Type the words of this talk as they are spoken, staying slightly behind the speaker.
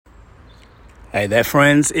Hey there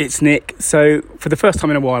friends, it's Nick. So for the first time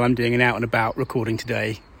in a while I'm doing an out and about recording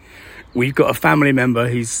today. We've got a family member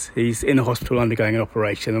who's in the hospital undergoing an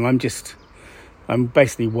operation, and I'm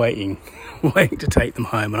basically waiting to take them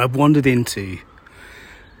home. And I've wandered into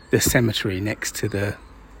the cemetery next to the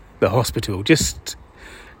hospital just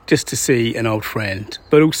to see an old friend,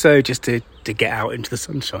 but also just to get out into the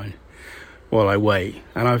sunshine while I wait.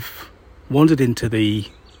 And I've wandered into the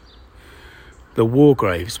War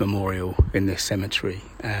Graves Memorial in this cemetery,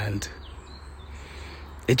 and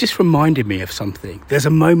it just reminded me of something. There's a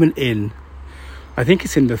moment I think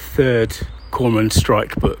it's in the third Cormoran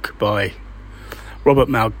Strike book by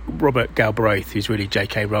Robert Galbraith, who's really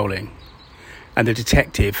J.K. Rowling, and the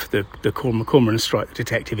detective, the Cormoran Strike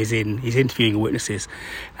detective, he's interviewing witnesses,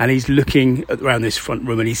 and he's looking around this front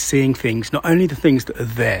room and he's seeing things, not only the things that are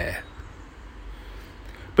there,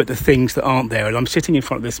 but the things that aren't there. And I'm sitting in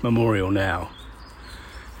front of this memorial now,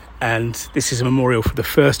 and this is a memorial for the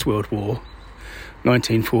First World War,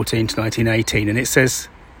 1914 to 1918, and it says,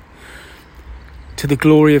 "To the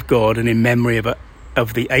glory of God and in memory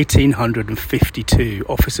of the 1,852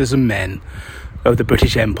 officers and men of the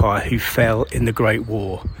British Empire who fell in the Great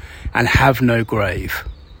War and have no grave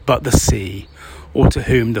but the sea, or to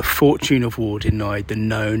whom the fortune of war denied the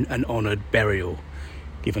known and honoured burial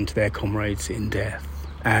given to their comrades in death."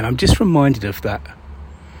 And I'm just reminded of that.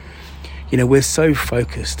 You know, we're so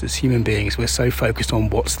focused as human beings, we're so focused on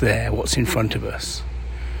what's there, what's in front of us.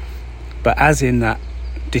 But as in that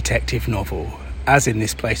detective novel, as in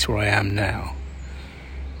this place where I am now,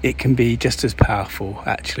 it can be just as powerful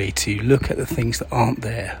actually to look at the things that aren't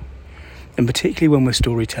there. And particularly when we're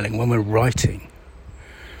storytelling, when we're writing,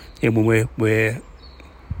 when we're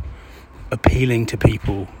appealing to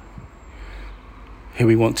people who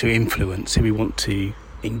we want to influence, who we want to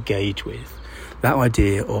engage with. That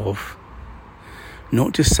idea of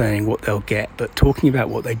not just saying what they'll get, but talking about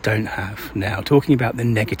what they don't have now, talking about the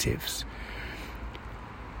negatives.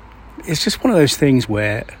 It's just one of those things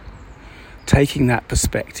where taking that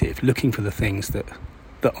perspective, looking for the things that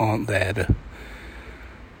aren't there,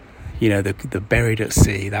 the buried at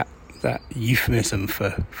sea, that euphemism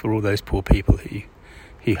for all those poor people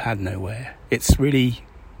who had nowhere. It's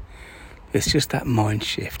just that mind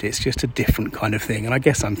shift. It's just a different kind of thing. And I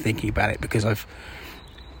guess I'm thinking about it because I've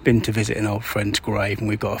been to visit an old friend's grave, and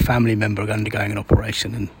we've got a family member undergoing an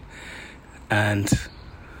operation, and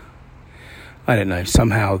I don't know,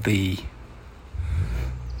 somehow the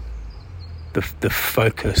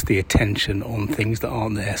focus, the attention on things that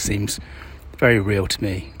aren't there seems very real to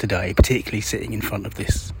me today, particularly sitting in front of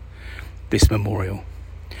this memorial.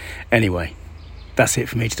 Anyway, that's it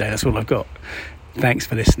for me today. That's all I've got. Thanks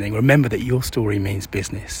for listening. Remember that your story means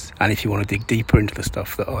business. And if you want to dig deeper into the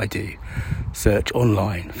stuff that I do, search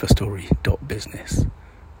online for story.business.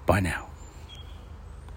 Bye now.